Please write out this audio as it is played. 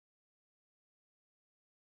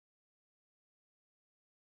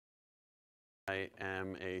I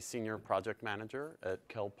am a senior project manager at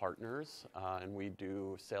Kell Partners, and we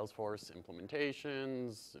do Salesforce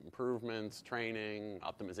implementations, improvements, training,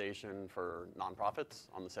 optimization for nonprofits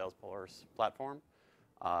on the Salesforce platform.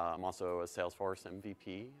 I'm also a Salesforce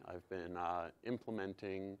MVP. I've been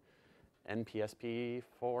implementing NPSP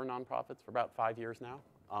for nonprofits for about 5 years now.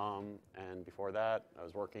 And before that, I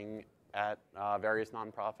was working at various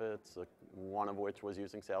nonprofits, one of which was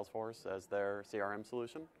using Salesforce as their CRM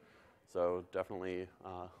solution. So definitely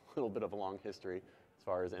a little bit of a long history as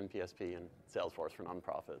far as NPSP and Salesforce for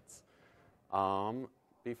nonprofits.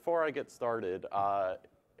 Before I get started,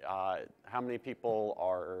 how many people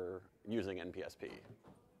are using NPSP?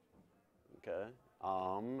 Okay.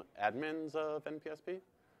 Admins of NPSP?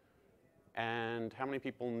 And how many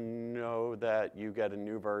people know that you get a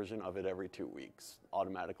new version of it every 2 weeks,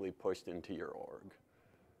 automatically pushed into your org?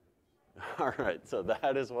 All right, so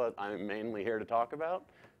that is what I'm mainly here to talk about,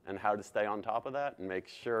 and how to stay on top of that and make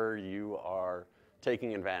sure you are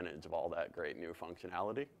taking advantage of all that great new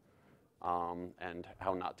functionality, and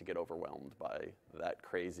how not to get overwhelmed by that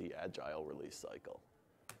crazy agile release cycle.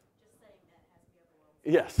 Just saying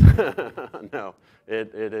that has to be overwhelmed. Yes. No,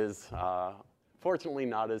 it is fortunately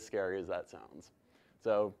not as scary as that sounds.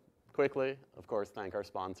 So quickly, of course, thank our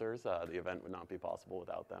sponsors. The event would not be possible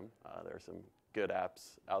without them. There are some good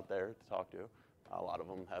apps out there to talk to. A lot of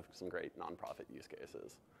them have some great nonprofit use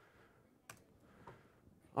cases.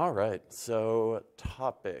 All right, so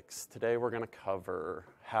topics. Today we're going to cover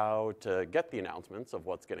how to get the announcements of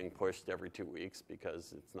what's getting pushed every 2 weeks,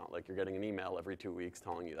 because it's not like you're getting an email every 2 weeks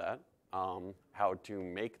telling you that. How to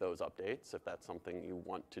make those updates if that's something you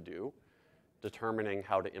want to do. Determining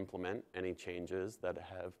how to implement any changes that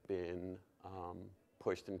have been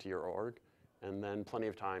pushed into your org, and then plenty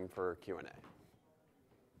of time for Q&A.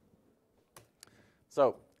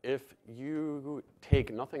 So if you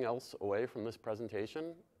take nothing else away from this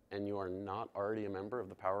presentation and you are not already a member of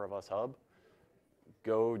the Power of Us Hub,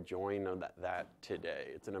 go join that today.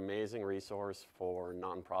 It's an amazing resource for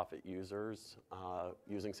nonprofit users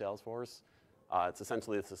using Salesforce. It's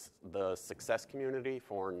essentially the success community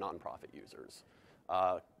for nonprofit users.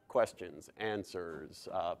 Questions, answers,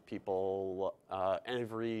 people,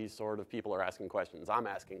 every sort of people are asking questions. I'm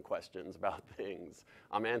asking questions about things.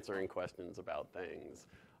 I'm answering questions about things.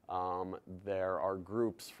 There are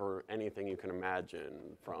groups for anything you can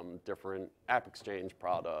imagine, from different App Exchange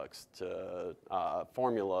products to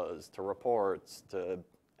formulas to reports to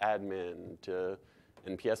admin to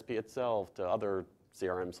NPSP itself to other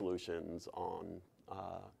CRM solutions on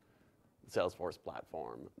Salesforce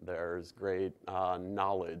platform. There's great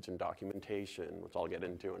knowledge and documentation, which I'll get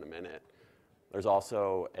into in a minute. There's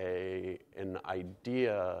also an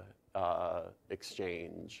idea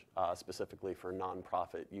exchange specifically for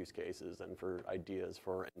nonprofit use cases and for ideas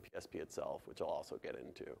for NPSP itself, which I'll also get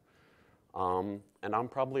into. And I'm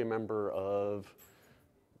probably a member of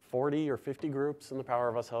 40 or 50 groups in the Power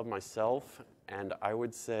of Us Hub myself, and I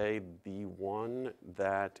would say the one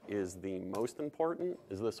that is the most important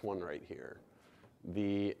is this one right here,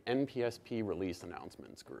 the NPSP Release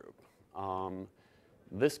Announcements group.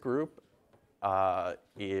 This group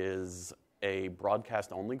is a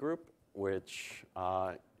broadcast-only group, which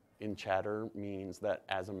in chatter means that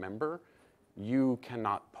as a member, you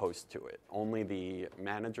cannot post to it. Only the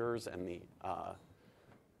managers and the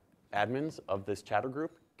admins of this chatter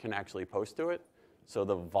group can actually post to it. So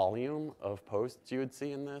the volume of posts you would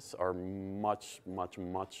see in this are much, much,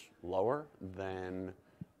 much lower than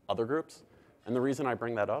other groups. And the reason I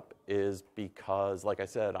bring that up is because, like I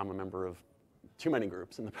said, I'm a member of too many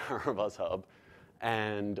groups in the Power of Us Hub,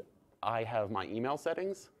 and I have my email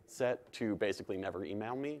settings set to basically never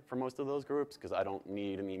email me for most of those groups, because I don't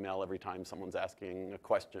need an email every time someone's asking a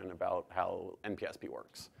question about how NPSP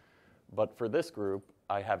works. But for this group,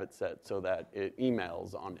 I have it set so that it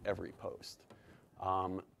emails on every post.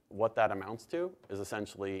 What that amounts to is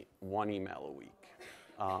essentially 1 email a week,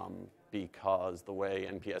 because the way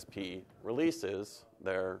NPSP releases,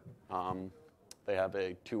 they have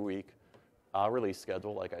a 2-week release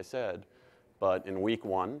schedule, like I said, but in week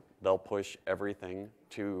 1, they'll push everything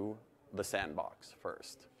to the sandbox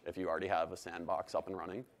first. If you already have a sandbox up and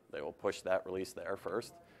running, they will push that release there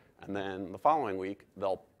first, and then the following week,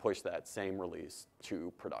 they'll push that same release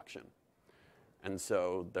to production. And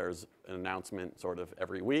so there's an announcement sort of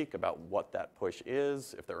every week about what that push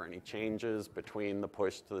is, if there are any changes between the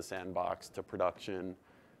push to the sandbox to production,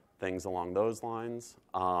 things along those lines.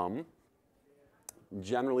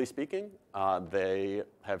 Generally speaking, they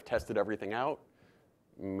have tested everything out,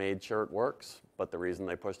 made sure it works, but the reason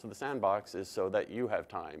they push to the sandbox is so that you have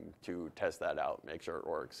time to test that out, make sure it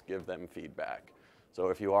works, give them feedback. So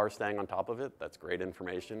if you are staying on top of it, that's great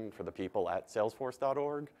information for the people at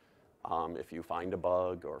salesforce.org. If you find a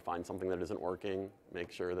bug or find something that isn't working,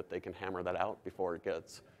 make sure that they can hammer that out before it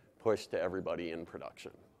gets pushed to everybody in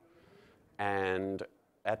production. And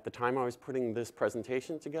at the time I was putting this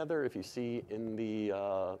presentation together, if you see in the,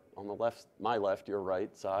 on the left, my left, your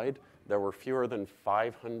right side, there were fewer than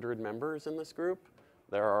 500 members in this group.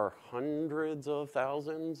 There are hundreds of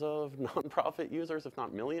thousands of nonprofit users, if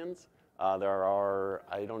not millions. There are,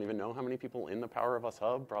 I don't even know how many people in the Power of Us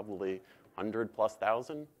Hub, probably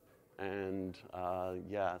 100,000+. And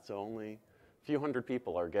yeah, so only a few hundred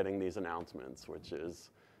people are getting these announcements, which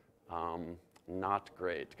is not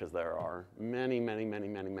great because there are many, many, many,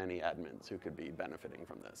 many, many admins who could be benefiting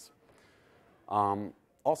from this.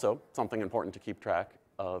 Also, something important to keep track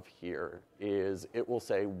of here is it will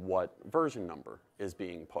say what version number is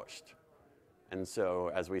being pushed. And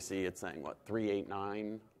so as we see, it's saying what,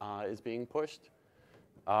 389 is being pushed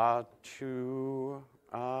to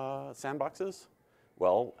sandboxes.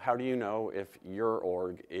 Well, how do you know if your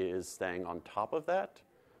org is staying on top of that?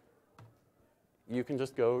 You can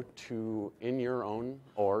just go to, in your own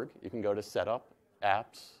org, you can go to Setup,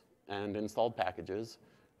 Apps, and Installed Packages,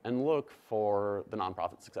 and look for the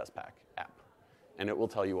Nonprofit Success Pack app. And it will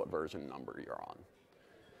tell you what version number you're on.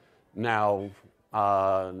 Now,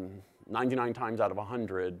 99 times out of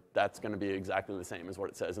 100, that's going to be exactly the same as what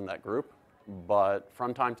it says in that group. But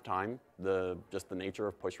from time to time, just the nature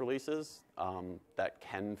of push releases, that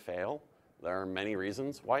can fail. There are many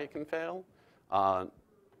reasons why it can fail.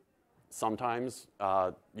 Sometimes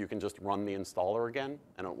you can just run the installer again,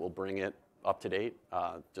 and it will bring it up to date,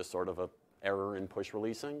 just sort of an error in push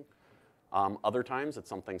releasing. Other times, it's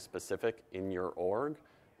something specific in your org,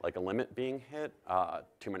 like a limit being hit.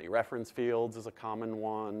 Too many reference fields is a common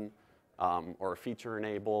one. Or a feature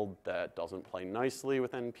enabled that doesn't play nicely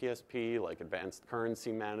with NPSP, like advanced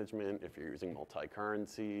currency management, if you're using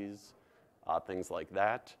multi-currencies, things like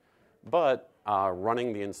that. But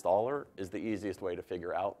running the installer is the easiest way to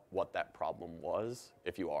figure out what that problem was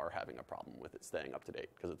if you are having a problem with it staying up to date,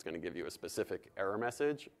 because it's going to give you a specific error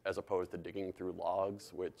message as opposed to digging through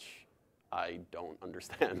logs, which I don't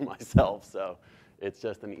understand myself. So it's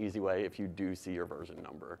just an easy way if you do see your version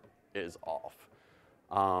number is off.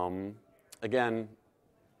 Again,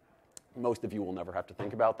 most of you will never have to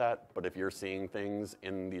think about that, but if you're seeing things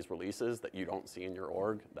in these releases that you don't see in your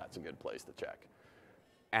org, that's a good place to check.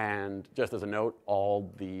 And just as a note,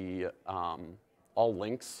 all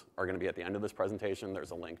links are going to be at the end of this presentation. There's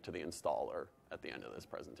a link to the installer at the end of this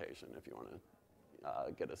presentation if you want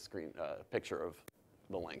to get a picture of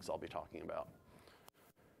the links I'll be talking about.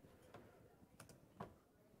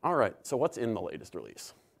 All right, so what's in the latest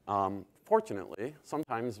release? Fortunately,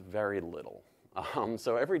 sometimes very little.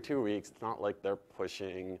 So every 2 weeks, it's not like they're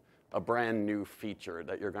pushing a brand new feature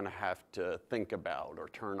that you're going to have to think about or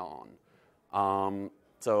turn on.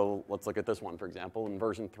 So let's look at this one, for example. In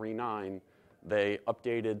version 3.9, they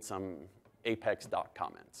updated some Apex dot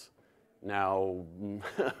comments. Now,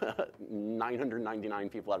 999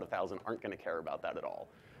 people out of 1,000 aren't going to care about that at all.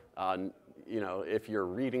 You know, if you're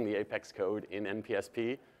reading the Apex code in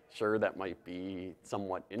NPSP, sure, that might be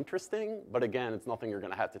somewhat interesting, but again, it's nothing you're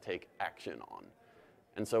going to have to take action on.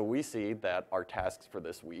 And so we see that our tasks for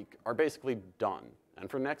this week are basically done,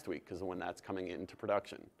 and for next week, because when that's coming into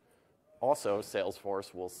production. Also,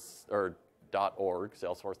 Salesforce will, or .org,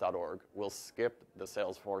 salesforce.org, will skip the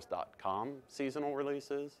salesforce.com seasonal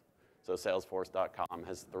releases. So salesforce.com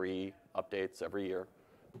has 3 updates every year,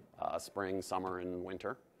 spring, summer, and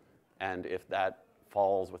winter. And if that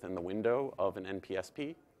falls within the window of an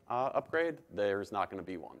NPSP upgrade, there's not going to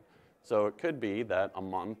be one. So it could be that a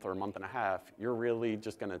month or a month and a half, you're really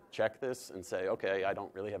just going to check this and say, okay, I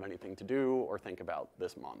don't really have anything to do or think about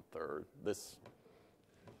this month or this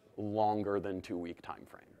longer than 2-week time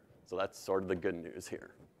frame. So that's sort of the good news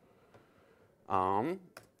here.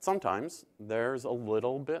 Sometimes there's a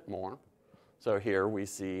little bit more. So here we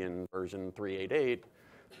see in version 3.8.8,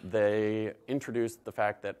 they introduced the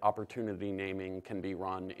fact that opportunity naming can be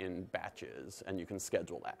run in batches, and you can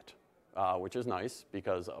schedule that, which is nice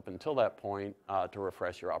because up until that point, to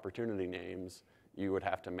refresh your opportunity names, you would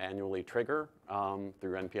have to manually trigger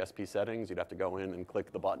through NPSP settings. You'd have to go in and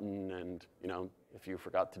click the button, and if you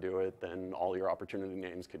forgot to do it, then all your opportunity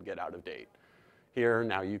names could get out of date. Here,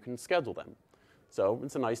 now you can schedule them. So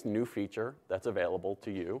it's a nice new feature that's available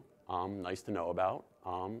to you, nice to know about.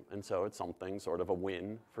 And so it's something sort of a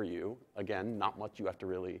win for you. Again, not much you have to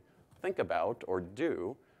really think about or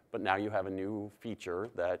do, but now you have a new feature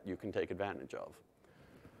that you can take advantage of.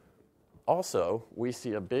 Also, we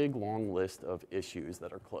see a big long list of issues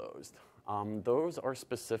that are closed. Those are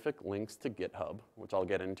specific links to GitHub, which I'll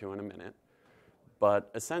get into in a minute.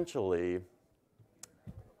 But essentially,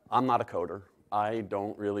 I'm not a coder. I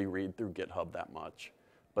don't really read through GitHub that much.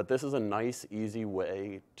 But this is a nice, easy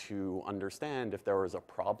way to understand if there was a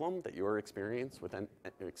problem that you were experiencing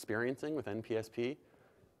with NPSP,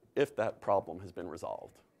 if that problem has been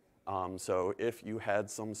resolved. So if you had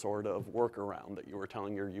some sort of workaround that you were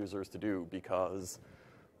telling your users to do because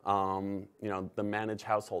the manage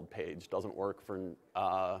household page doesn't work for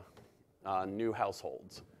new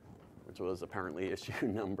households, which was apparently issue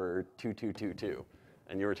number 2222.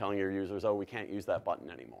 And you were telling your users, oh, we can't use that button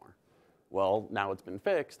anymore. Well, now it's been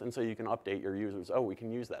fixed, and so you can update your users, oh, we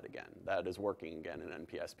can use that again. That is working again in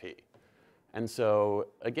NPSP. And so,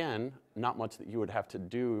 again, not much that you would have to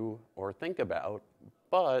do or think about,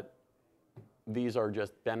 but these are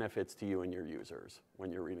just benefits to you and your users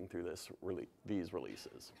when you're reading through these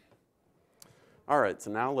releases. All right,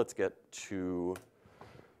 so now let's get to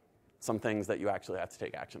some things that you actually have to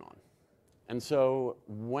take action on. And so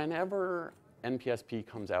whenever NPSP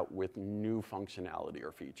comes out with new functionality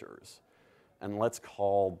or features, and let's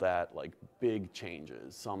call that like big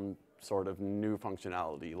changes, some sort of new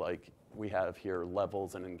functionality, like we have here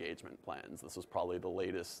levels and engagement plans. This was probably the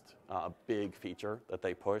latest big feature that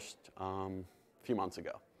they pushed a few months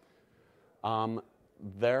ago.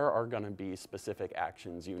 There are going to be specific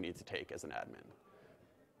actions you need to take as an admin.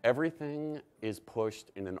 Everything is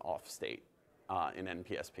pushed in an off state in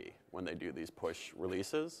NPSP when they do these push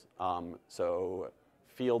releases. So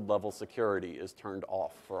field level security is turned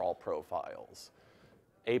off for all profiles.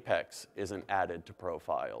 Apex isn't added to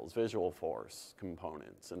profiles, Visual Force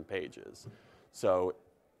components and pages. So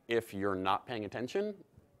if you're not paying attention,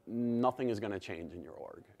 nothing is going to change in your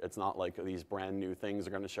org. It's not like these brand new things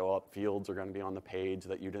are going to show up, fields are going to be on the page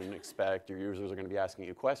that you didn't expect, your users are going to be asking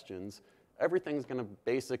you questions. Everything's going to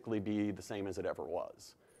basically be the same as it ever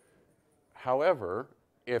was. However,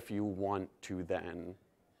 if you want to then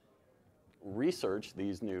research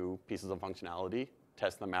these new pieces of functionality,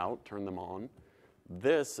 test them out, turn them on,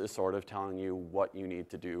 this is sort of telling you what you need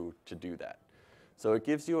to do that. So it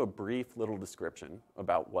gives you a brief little description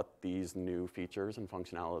about what these new features and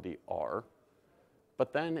functionality are,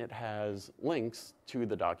 but then it has links to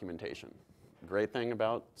the documentation. Great thing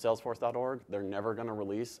about Salesforce.org, they're never going to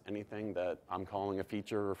release anything that I'm calling a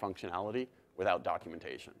feature or functionality without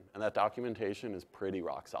documentation. And that documentation is pretty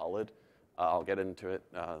rock solid. I'll get into it,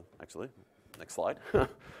 actually, next slide.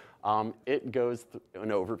 It goes through an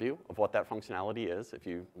overview of what that functionality is.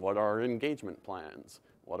 What are engagement plans?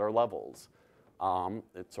 What are levels?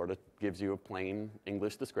 It sort of gives you a plain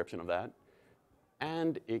English description of that.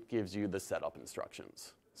 And it gives you the setup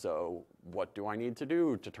instructions. So what do I need to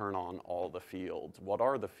do to turn on all the fields? What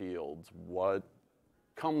are the fields? What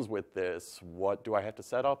comes with this? What do I have to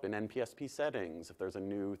set up in NPSP settings if there's a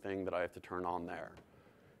new thing that I have to turn on there?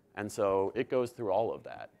 And so it goes through all of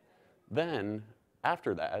that. Then,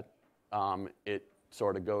 after that, it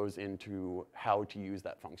sort of goes into how to use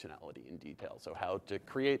that functionality in detail. So how to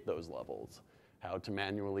create those levels, how to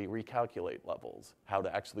manually recalculate levels, how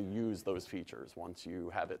to actually use those features once you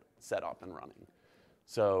have it set up and running.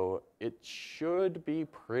 So it should be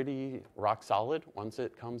pretty rock solid once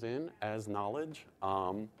it comes in as knowledge.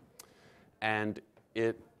 And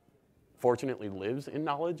it fortunately lives in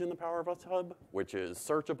knowledge in the Power of Us Hub, which is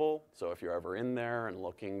searchable. So if you're ever in there and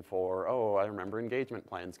looking for, oh, I remember engagement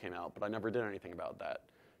plans came out, but I never did anything about that,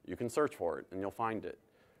 you can search for it and you'll find it.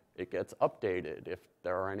 It gets updated if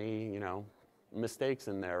there are any, mistakes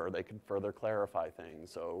in there, or they can further clarify things.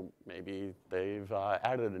 So maybe they've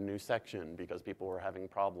added a new section because people were having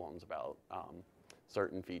problems about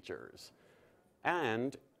certain features.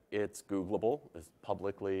 And it's Googleable, it's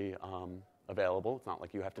publicly available. It's not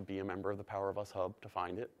like you have to be a member of the Power of Us Hub to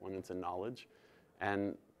find it when it's in knowledge.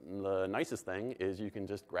 And the nicest thing is you can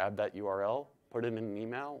just grab that URL, put it in an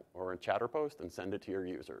email or a chatter post, and send it to your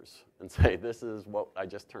users and say, this is what I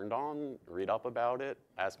just turned on, read up about it,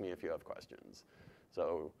 ask me if you have questions.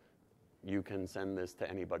 So you can send this to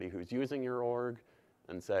anybody who's using your org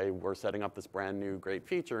and say, we're setting up this brand new great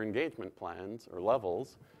feature, engagement plans or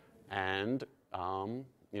levels, and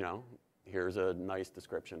here's a nice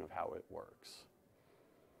description of how it works.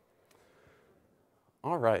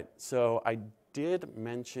 All right, so I did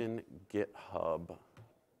mention GitHub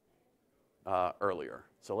earlier.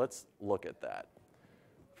 So let's look at that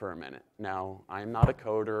for a minute. Now, I'm not a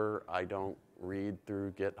coder. I don't read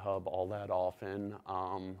through GitHub all that often.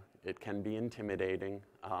 It can be intimidating,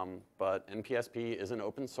 but NPSP is an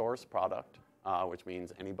open source product, which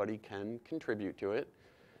means anybody can contribute to it.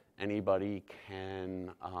 Anybody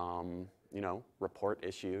can, report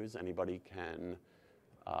issues. Anybody can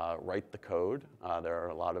write the code. There are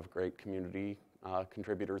a lot of great community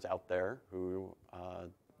contributors out there who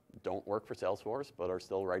don't work for Salesforce but are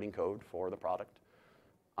still writing code for the product.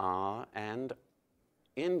 And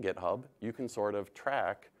in GitHub, you can sort of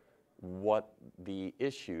track what the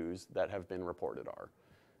issues that have been reported are.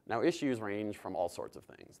 Now, issues range from all sorts of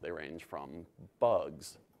things. They range from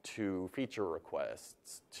bugs to feature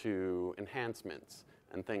requests to enhancements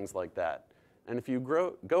and things like that. And if you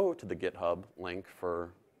go to the GitHub link for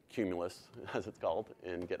Cumulus, as it's called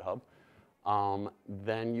in GitHub,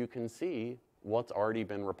 then you can see what's already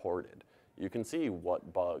been reported. You can see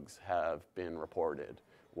what bugs have been reported,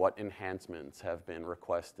 what enhancements have been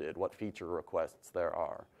requested, what feature requests there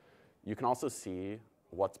are. You can also see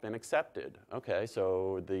what's been accepted. Okay,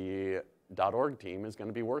 so the .org team is going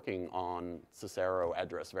to be working on Cicero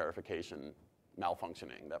address verification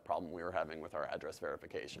malfunctioning, that problem we were having with our address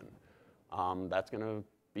verification. That's going to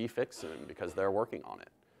be fixed soon because they're working on it.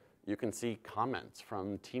 You can see comments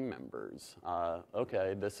from team members.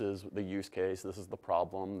 Okay, this is the use case, this is the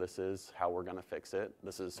problem, this is how we're going to fix it.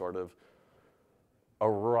 This is sort of a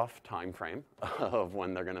rough time frame of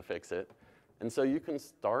when they're going to fix it. And so you can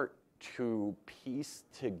start to piece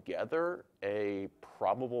together a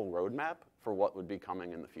probable roadmap for what would be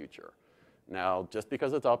coming in the future. Now, just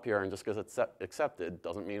because it's up here and just because it's accepted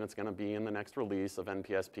doesn't mean it's going to be in the next release of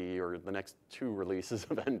NPSP or the next 2 releases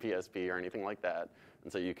of NPSP or anything like that.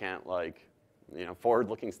 And so you can't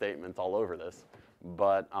forward-looking statements all over this.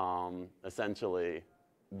 But essentially,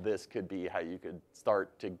 this could be how you could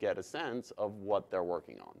start to get a sense of what they're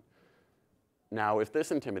working on. Now, if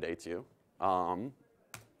this intimidates you,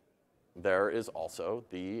 there is also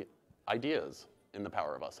the ideas in the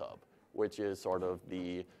Power of Us Hub, which is sort of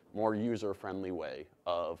the more user-friendly way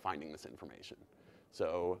of finding this information.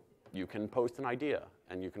 So you can post an idea,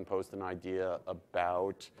 and you can post an idea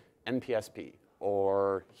about NPSP,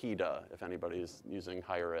 or HEDA, if anybody's using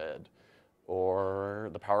higher ed, or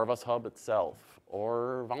the Power of Us Hub itself,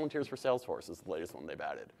 or Volunteers for Salesforce is the latest one they've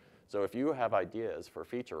added. So if you have ideas for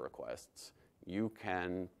feature requests, you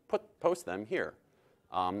can post them here.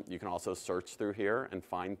 You can also search through here and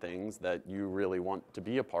find things that you really want to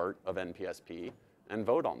be a part of NPSP and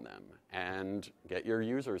vote on them and get your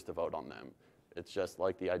users to vote on them. It's just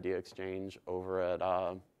like the idea exchange over at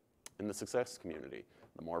in the success community.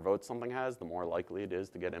 The more votes something has, the more likely it is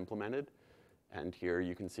to get implemented. And here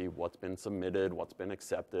you can see what's been submitted, what's been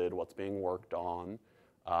accepted, what's being worked on.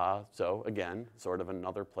 So again, sort of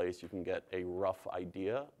another place you can get a rough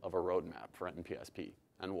idea of a roadmap for NPSP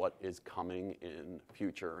and what is coming in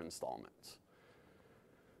future installments.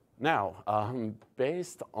 Now,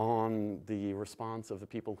 based on the response of the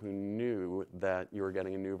people who knew that you were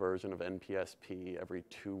getting a new version of NPSP every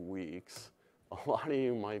 2 weeks, a lot of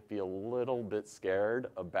you might be a little bit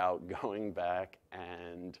scared about going back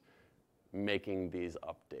and making these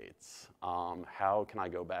updates. How can I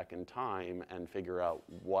go back in time and figure out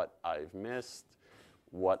what I've missed,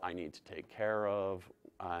 what I need to take care of,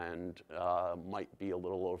 and might be a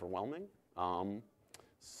little overwhelming.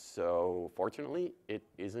 So fortunately, it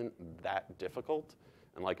isn't that difficult.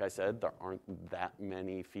 And like I said, there aren't that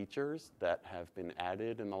many features that have been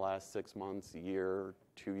added in the last 6 months, year,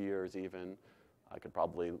 2 years even. I could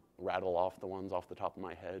probably rattle off the ones off the top of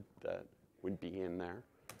my head that would be in there.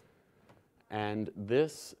 And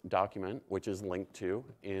this document, which is linked to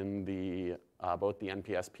in the both the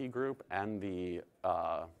NPSP group and the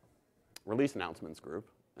release announcements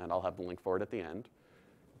group, and I'll have the link for it at the end,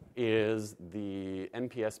 is the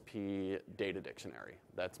NPSP data dictionary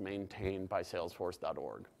that's maintained by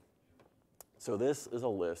salesforce.org. So this is a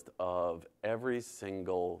list of every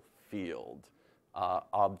single field,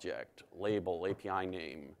 object, label, API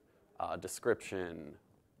name, description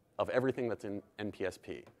of everything that's in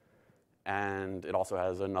NPSP. And it also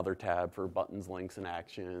has another tab for buttons, links, and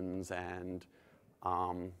actions, and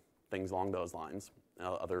things along those lines,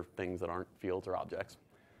 other things that aren't fields or objects.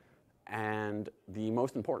 And the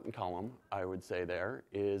most important column, I would say there,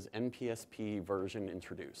 is NPSP version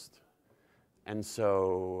introduced. And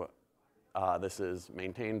so this is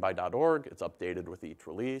maintained by .org. It's updated with each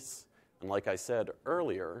release. And like I said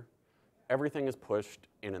earlier, everything is pushed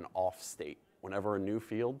in an off state. Whenever a new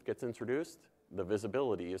field gets introduced, the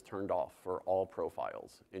visibility is turned off for all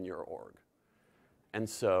profiles in your org. And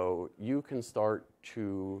so you can start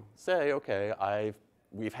to say, okay,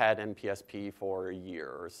 we've had NPSP for a year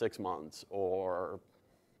or 6 months or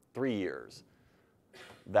 3 years.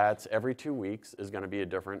 That's every 2 weeks is going to be a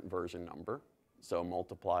different version number. So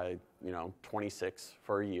multiply 26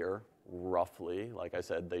 for a year, roughly. Like I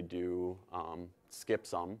said, they do skip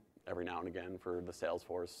some every now and again for the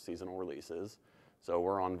Salesforce seasonal releases. So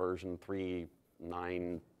we're on version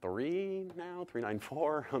 3.9.3 now,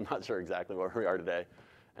 3.9.4. I'm not sure exactly where we are today.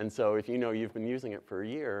 And so if you know you've been using it for a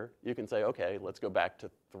year, you can say, okay, let's go back to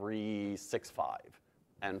 3.6.5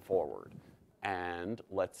 and forward. And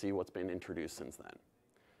let's see what's been introduced since then.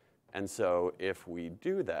 And so if we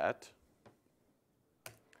do that,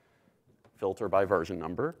 filter by version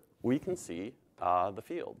number, we can see the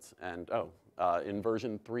fields. And in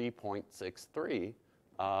version 3.63,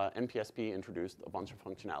 NPSP introduced a bunch of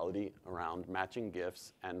functionality around matching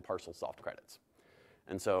gifts and partial soft credits.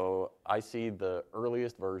 And so I see the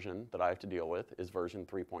earliest version that I have to deal with is version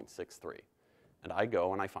 3.63. And I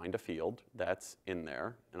go and I find a field that's in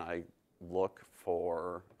there, and I look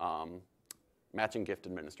for matching gift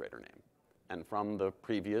administrator name. And from the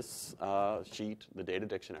previous sheet, the data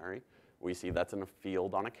dictionary, we see that's in a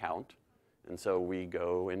field on account. And so we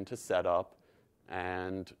go into setup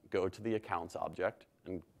and go to the accounts object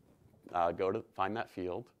and go to find that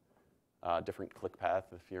field. Different click path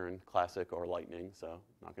if you're in Classic or Lightning, so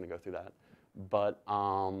I'm not going to go through that. But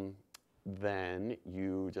then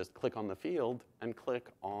you just click on the field and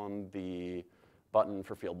click on the button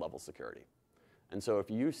for field level security. And so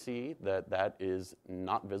if you see that that is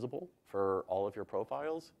not visible for all of your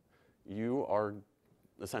profiles, you are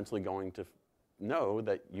essentially going to know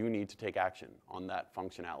that you need to take action on that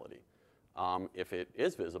functionality. If it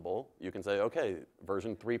is visible, you can say, okay,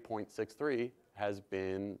 version 3.63 has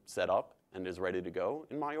been set up and is ready to go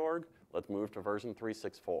in my org. Let's move to version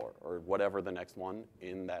 3.64 or whatever the next one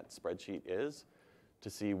in that spreadsheet is to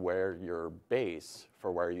see where your base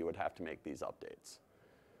for where you would have to make these updates.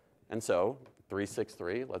 And so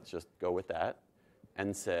 3.63, let's just go with that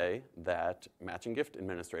and say that matching gift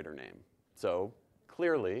administrator name. So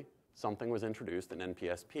clearly, something was introduced in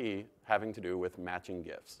NPSP having to do with matching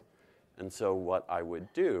gifts. And so what I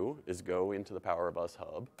would do is go into the Power of Us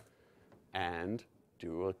hub and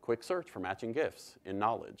do a quick search for matching gifts in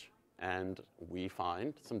knowledge. And we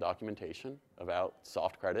find some documentation about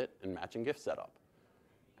soft credit and matching gift setup.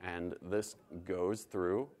 And this goes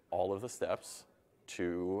through all of the steps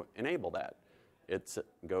to enable that. It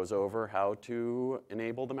goes over how to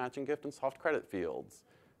enable the matching gift and soft credit fields,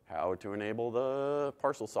 how to enable the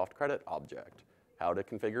partial soft credit object, how to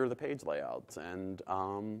configure the page layouts, and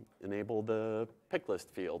enable the pick list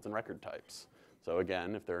fields and record types. So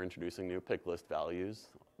again, if they're introducing new pick list values,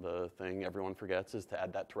 the thing everyone forgets is to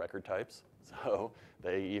add that to record types. So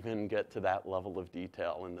they even get to that level of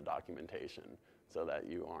detail in the documentation so that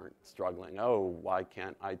you aren't struggling, oh, why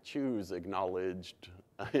can't I choose acknowledged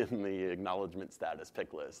in the acknowledgement status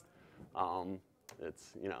pick list?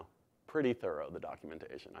 It's, pretty thorough, the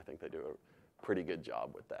documentation. I think they do a pretty good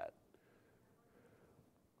job with that.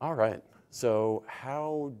 All right, so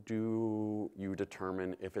how do you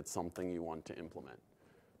determine if it's something you want to implement?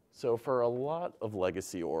 So for a lot of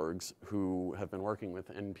legacy orgs who have been working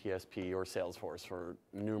with NPSP or Salesforce for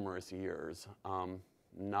numerous years,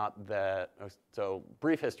 so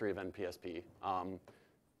brief history of NPSP,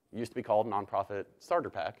 used to be called Nonprofit Starter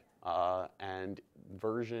Pack, and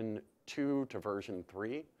version 2 to version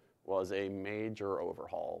 3 was a major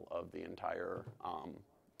overhaul of the entire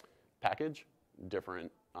package.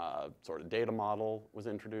 Different sort of data model was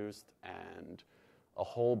introduced, and a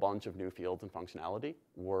whole bunch of new fields and functionality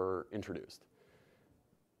were introduced.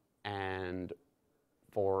 And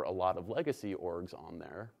for a lot of legacy orgs on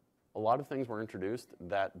there, a lot of things were introduced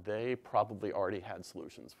that they probably already had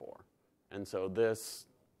solutions for. And so this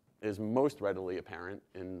is most readily apparent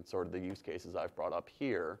in sort of the use cases I've brought up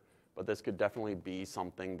here, but this could definitely be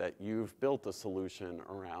something that you've built a solution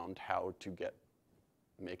around how to get,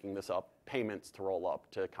 making this up, payments to roll up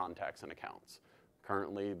to contacts and accounts.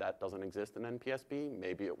 Currently, that doesn't exist in NPSP.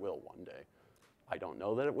 Maybe it will one day. I don't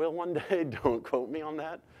know that it will one day. Don't quote me on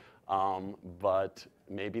that. But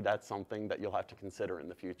maybe that's something that you'll have to consider in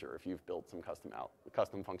the future if you've built some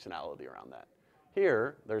custom functionality around that.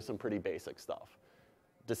 Here, there's some pretty basic stuff.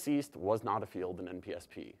 Deceased was not a field in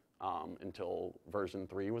NPSP until version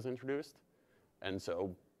 3 was introduced. And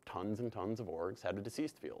so tons and tons of orgs had a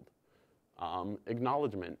deceased field.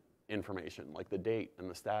 Acknowledgement information, like the date and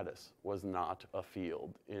the status, was not a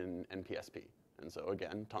field in NPSP. And so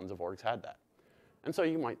again, tons of orgs had that. And so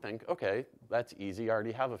you might think, okay, that's easy. I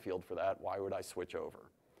already have a field for that. Why would I switch over?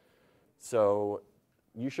 So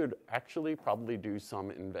you should actually probably do some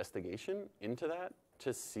investigation into that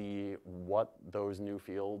to see what those new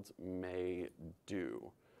fields may do.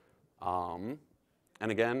 And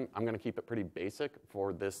again, I'm going to keep it pretty basic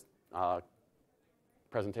for this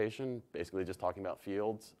presentation, basically just talking about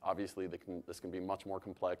fields. Obviously, this can be much more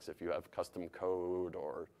complex if you have custom code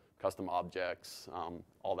or custom objects,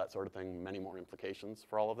 all that sort of thing, many more implications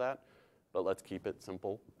for all of that. But let's keep it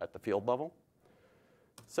simple at the field level.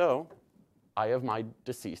 So I have my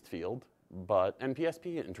deceased field, but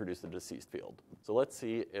NPSP introduced a deceased field. So let's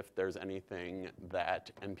see if there's anything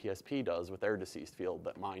that NPSP does with their deceased field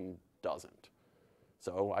that mine doesn't.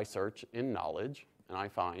 So I search in knowledge, and I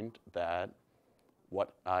find that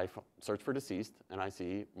search for deceased, and I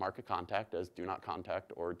see mark a contact as do not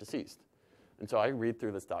contact or deceased. And so I read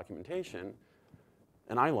through this documentation,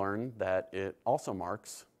 and I learn that it also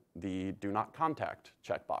marks the do not contact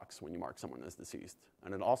checkbox when you mark someone as deceased.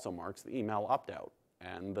 And it also marks the email opt-out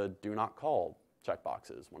and the do not call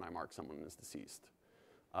checkboxes when I mark someone as deceased.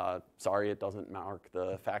 Sorry, it doesn't mark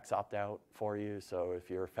the fax opt-out for you, so if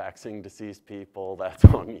you're faxing deceased people, that's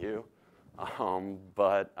on you.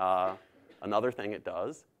 Another thing it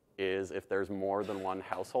does is if there's more than one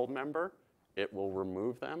household member, it will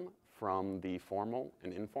remove them from the formal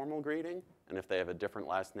and informal greeting, and if they have a different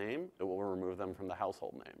last name, it will remove them from the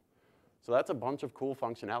household name. So that's a bunch of cool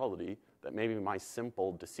functionality that maybe my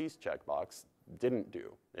simple deceased checkbox didn't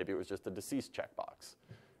do. Maybe it was just a deceased checkbox.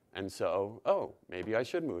 And so, oh, maybe I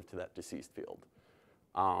should move to that deceased field.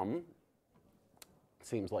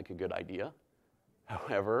 Seems like a good idea.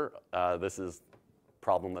 However, this is a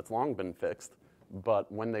problem that's long been fixed.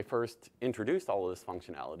 But when they first introduced all of this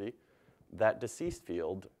functionality, that deceased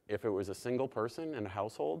field, if it was a single person in a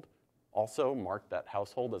household, also marked that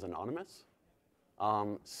household as anonymous.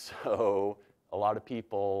 So a lot of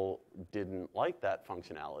people didn't like that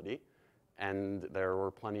functionality. And there were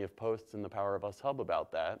plenty of posts in the Power of Us Hub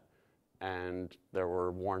about that. And there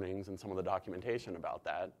were warnings in some of the documentation about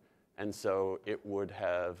that. And so it would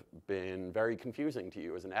have been very confusing to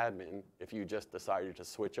you as an admin if you just decided to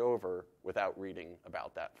switch over without reading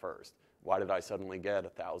about that first. Why did I suddenly get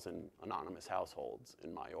 1,000 anonymous households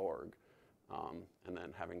in my org? And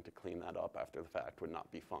then having to clean that up after the fact would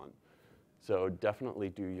not be fun. So definitely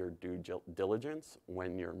do your due diligence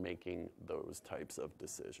when you're making those types of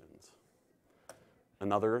decisions.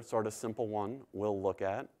 Another sort of simple one we'll look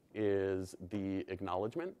at is the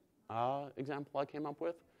acknowledgement example I came up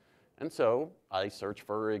with. And so I search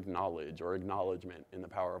for acknowledge or acknowledgement in the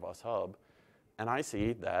Power of Us Hub, and I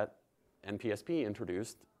see that NPSP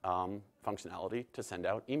introduced functionality to send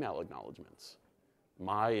out email acknowledgements.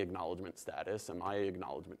 My acknowledgement status and my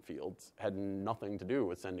acknowledgement fields had nothing to do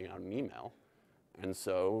with sending out an email. And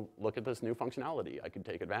so look at this new functionality I could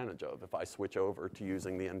take advantage of if I switch over to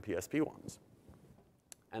using the NPSP ones.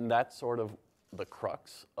 And that's sort of the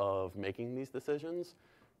crux of making these decisions.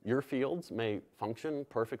 Your fields may function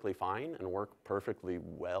perfectly fine and work perfectly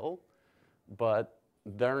well, but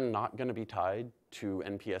they're not going to be tied to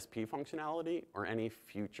NPSP functionality or any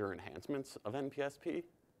future enhancements of NPSP.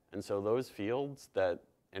 And so those fields that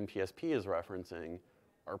NPSP is referencing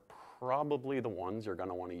are probably the ones you're going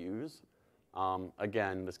to want to use.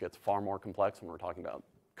 Again, this gets far more complex when we're talking about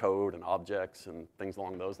code and objects and things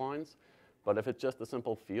along those lines. But if it's just a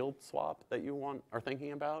simple field swap that you are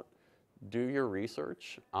thinking about, do your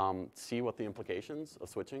research, see what the implications of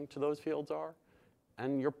switching to those fields are,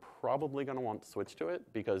 and you're probably going to want to switch to it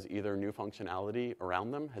because either new functionality around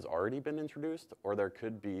them has already been introduced or there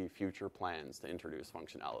could be future plans to introduce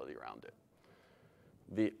functionality around it.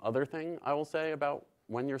 The other thing I will say about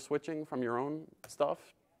when you're switching from your own stuff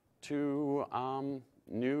to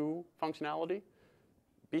new functionality,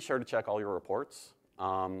 be sure to check all your reports.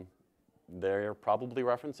 They're probably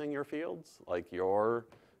referencing your fields, like your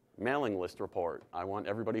mailing list report. I want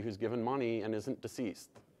everybody who's given money and isn't deceased.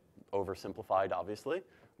 Oversimplified, obviously,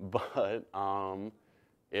 but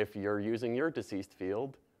if you're using your deceased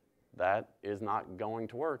field, that is not going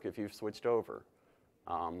to work if you've switched over.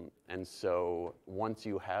 And so once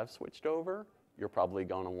you have switched over, you're probably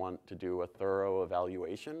going to want to do a thorough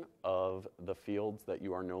evaluation of the fields that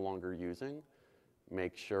you are no longer using.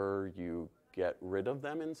 Make sure you get rid of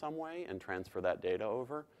them in some way and transfer that data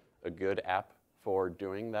over. A good app for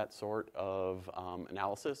doing that sort of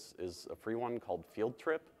analysis is a free one called Field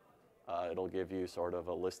Trip. It'll give you sort of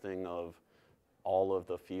a listing of all of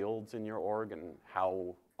the fields in your org and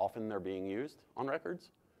how often they're being used on records.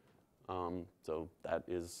 So that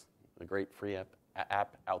is a great free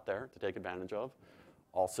app out there to take advantage of.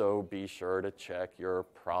 Also, be sure to check your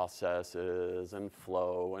processes and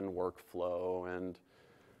flow and workflow and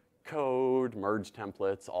code, merge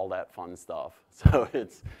templates, all that fun stuff. So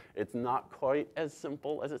it's not quite as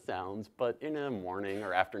simple as it sounds, but in a morning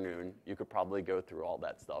or afternoon, you could probably go through all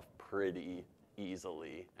that stuff pretty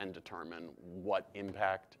easily and determine what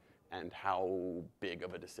impact and how big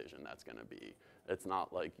of a decision that's going to be. It's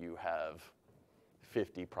not like you have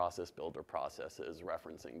 50 process builder processes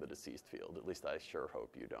referencing the deceased field. At least I sure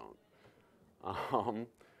hope you don't.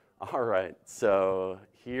 All right, so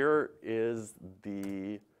here is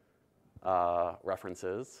the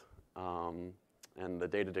references. And the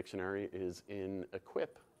data dictionary is in a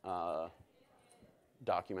Quip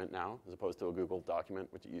document now, as opposed to a Google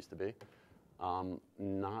document, which it used to be.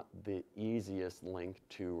 Not the easiest link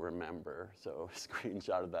to remember, so a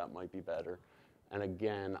screenshot of that might be better. And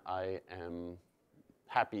again, I am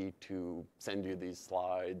happy to send you these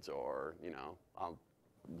slides, or I'll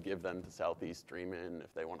give them to Southeast Dreamin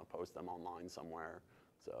if they want to post them online somewhere.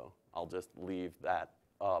 So I'll just leave that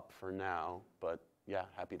up for now, but yeah,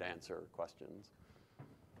 happy to answer questions.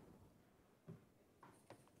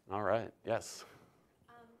 All right, yes?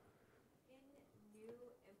 In new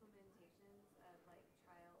implementations of like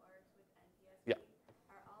trial orgs with NPSP, Yeah.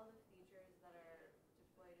 are all the features that are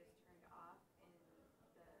deployed as turned off in the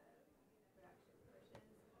production pushes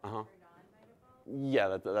turned on by default?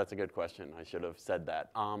 Yeah, that's a good question. I should have said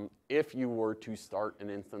that. If you were to start an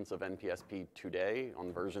instance of NPSP today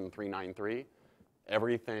on version 3.9.3,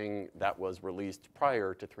 everything that was released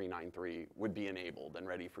prior to 3.9.3 would be enabled and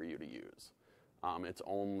ready for you to use. It's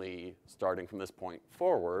only starting from this point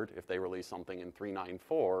forward, if they release something in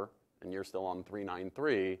 3.9.4 and you're still on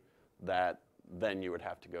 3.9.3, that then you would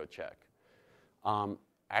have to go check.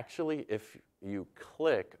 Actually, if you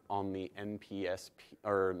click on the NPSP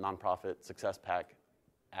or Nonprofit Success Pack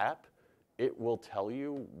app, it will tell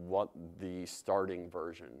you what the starting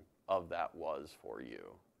version of that was for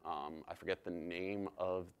you. I forget the name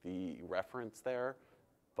of the reference there,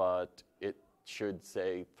 but it should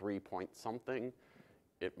say 3 point something.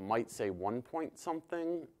 It might say 1 point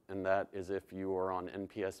something, and that is if you were on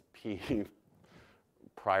NPSP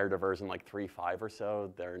prior to version like 3.5 or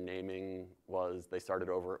so. Their naming was, they started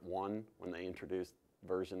over at 1 when they introduced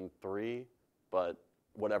version 3, but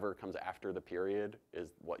whatever comes after the period is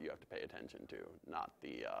what you have to pay attention to, not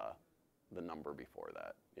the number before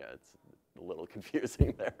that. Yeah, it's a little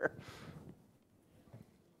confusing there.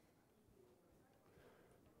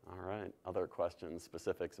 All right, other questions,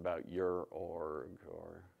 specifics about your org,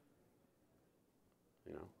 or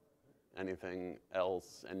anything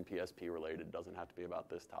else NPSP related, doesn't have to be about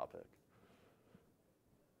this topic.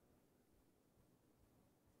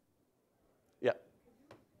 Yeah. Could you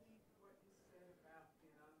repeat what you said about the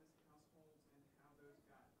anonymous households and how those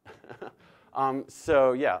got?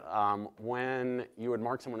 So yeah, when you would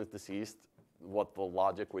mark someone as deceased, what the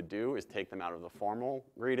logic would do is take them out of the formal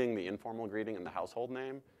greeting, the informal greeting, and the household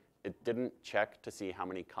name. It didn't check to see how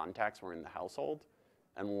many contacts were in the household.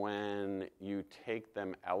 And when you take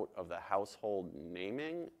them out of the household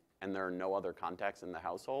naming and there are no other contacts in the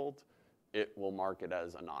household, it will mark it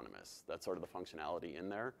as anonymous. That's sort of the functionality in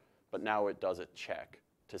there. But now it does a check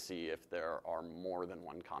to see if there are more than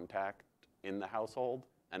one contact in the household,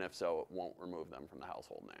 and if so, it won't remove them from the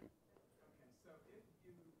household name. Okay, so if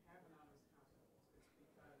you have anonymous households, it's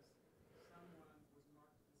because someone was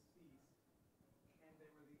marked deceased and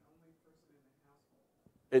they were the only person in the household.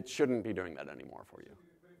 It shouldn't be doing that anymore for you.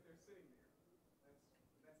 But if they're sitting there,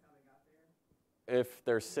 that's how they got there? If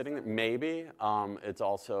they're sitting, maybe. It's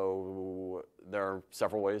also, there are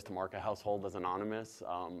several ways to mark a household as anonymous.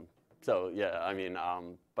 So yeah, I mean,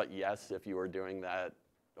 but yes, if you were doing that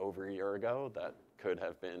over a year ago, that could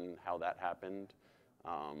have been how that happened.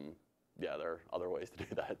 Yeah, there are other ways to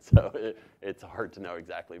do that. So it's hard to know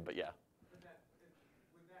exactly, but yeah. With that particular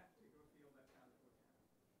field, that's how it would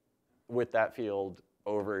happen. With that field,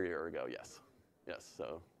 over a year ago, yes. Yes,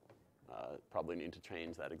 so probably need to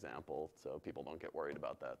change that example so people don't get worried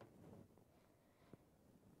about that.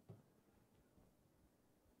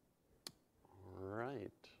 All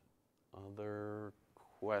right, other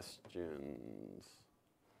questions?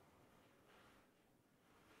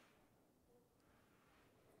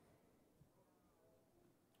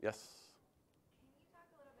 Yes? Can you talk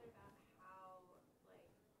a little bit about how they go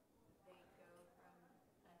from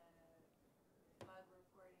a bug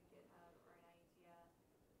report in GitHub or an IETF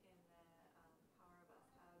in the PowerBus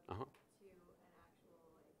Hub to an actual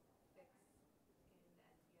fix in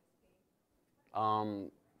NPSP?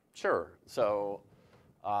 Sure. So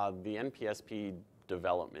the NPSP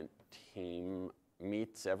development team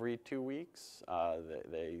meets every 2 weeks.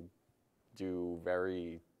 They do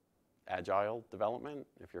very agile development,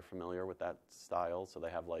 if you're familiar with that style. So they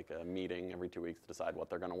have like a meeting every 2 weeks to decide what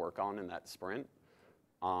they're going to work on in that sprint.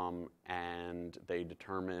 And they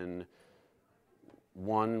determine,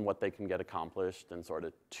 1, what they can get accomplished, and sort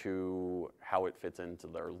of 2, how it fits into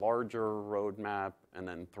their larger roadmap, and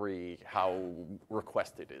then 3, how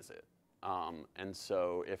requested is it. And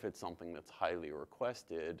so if it's something that's highly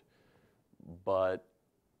requested, but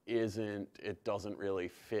it doesn't really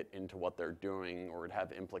fit into what they're doing, or it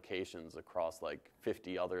have implications across like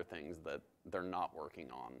 50 other things that they're not working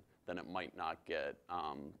on, then it might not get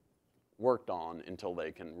worked on until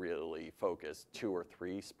they can really focus 2 or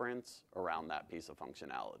 3 sprints around that piece of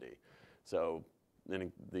functionality. So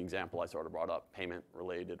then the example I sort of brought up,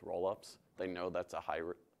 payment-related roll-ups, they know that's a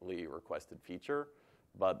highly requested feature,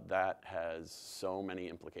 but that has so many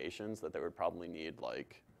implications that they would probably need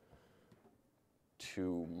like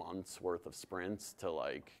 2 months worth of sprints to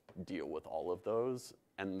like deal with all of those.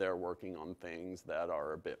 And they're working on things that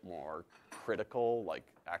are a bit more critical, like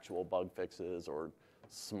actual bug fixes or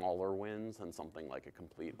smaller wins than something like a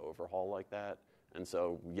complete overhaul like that. And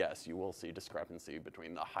so, yes, you will see discrepancy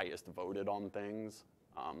between the highest voted on things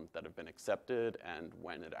that have been accepted and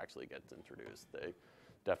when it actually gets introduced. They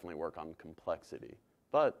definitely work on complexity.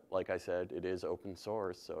 But like I said, it is open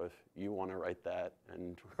source, so if you want to write that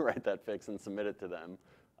and write that fix and submit it to them,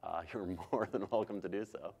 you're more than welcome to do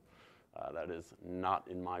so. That is not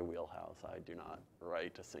in my wheelhouse. I do not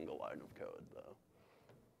write a single line of code, though.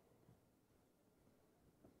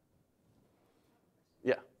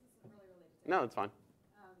 Yeah. This is really related to No, it's fine.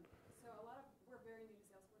 So we're very new to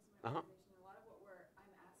Salesforce in my Uh-huh. organization. A lot of what I'm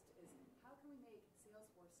asked is, how can we make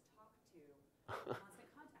Salesforce talk to Constant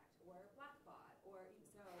Contact or Blackbot or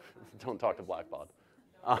so? Don't talk to Blackbot.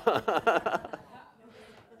 How do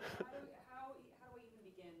we even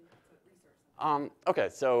begin to research them? Okay,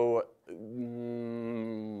 so a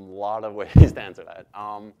lot of ways to answer that.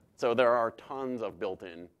 So there are tons of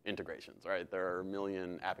built-in integrations, right? There are a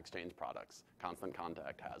million AppExchange products. Constant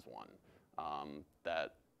Contact has one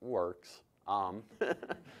that works.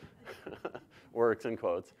 Works in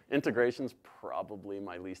quotes. Integration's probably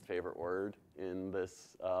my least favorite word in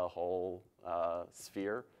this whole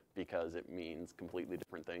sphere because it means completely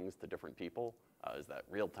different things to different people. Is that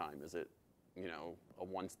real time? Is it, a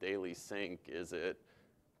once daily sync? Is it,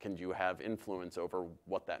 can you have influence over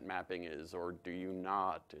what that mapping is, or do you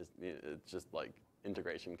not? It's just like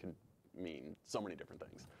integration can mean so many different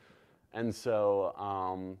things. And so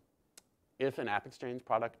if an AppExchange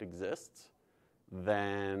product exists,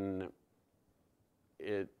 then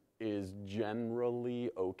it is generally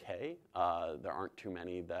okay. There aren't too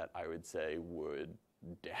many that I would say would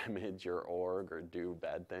damage your org or do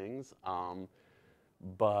bad things.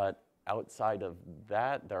 But outside of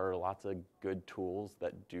that, there are lots of good tools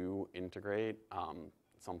that do integrate.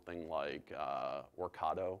 Something like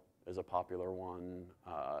Workato is a popular one.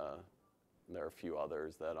 There are a few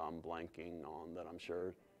others that I'm blanking on that I'm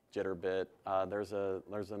sure. Jitterbit. There's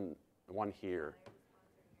one here.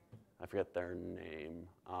 I forget their name,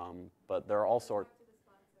 but there are all sorts.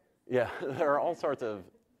 Yeah, there are all sorts of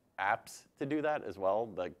apps to do that as well,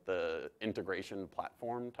 like the integration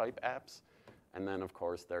platform type apps. And then, of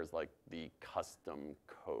course, there's like the custom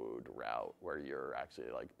code route where you're actually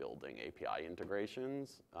like building API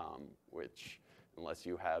integrations, which, unless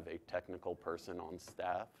you have a technical person on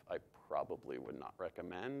staff, I probably would not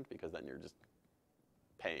recommend, because then you're just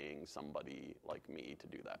paying somebody like me to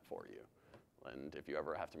do that for you. And if you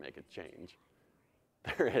ever have to make a change,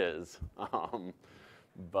 there is.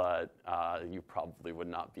 But you probably would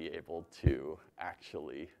not be able to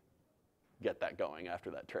actually get that going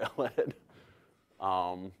after that trailhead.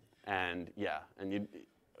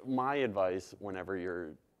 My advice whenever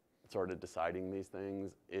you're sort of deciding these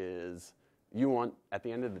things is at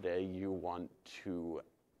the end of the day, you want to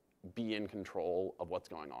be in control of what's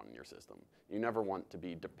going on in your system. You never want to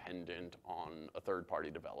be dependent on a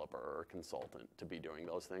third-party developer or a consultant to be doing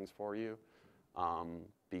those things for you,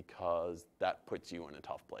 because that puts you in a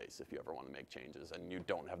tough place if you ever want to make changes and you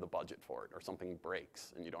don't have the budget for it, or something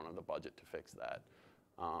breaks and you don't have the budget to fix that.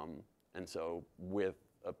 And so with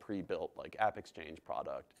a pre-built like AppExchange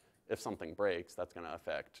product, if something breaks, that's going to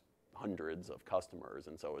affect hundreds of customers,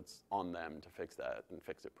 and so it's on them to fix that and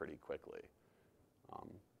fix it pretty quickly.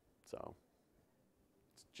 So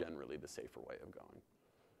it's generally the safer way of going.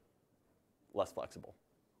 Less flexible,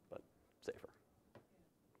 but safer.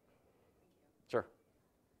 Sure.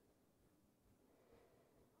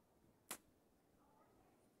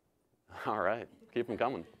 All right, keep them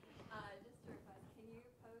coming. Just a request, can you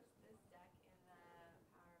post this deck in the Power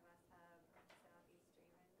of Us Hub Southeast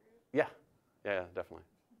Dreamin group? Yeah, definitely.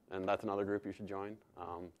 And that's another group you should join.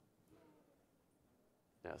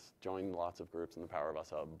 Yes, join lots of groups in the Power of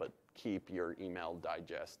Us Hub, but keep your email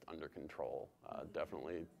digest under control.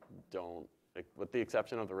 Definitely don't, with the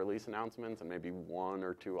exception of the release announcements and maybe 1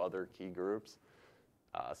 or 2 other key groups,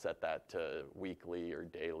 set that to weekly or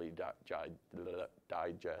daily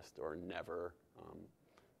digest or never.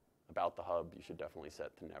 About the hub, you should definitely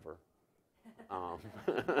set to never.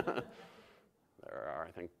 there are,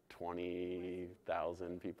 I think,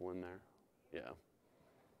 20,000 people in there. Yeah.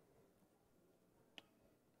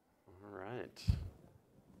 All right.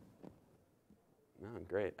 No,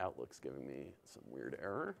 great. Outlook's giving me some weird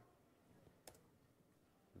error.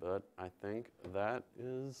 But I think that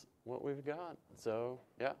is what we've got. So,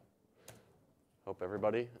 yeah. Hope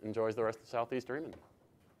everybody enjoys the rest of Southeast Dreamin'.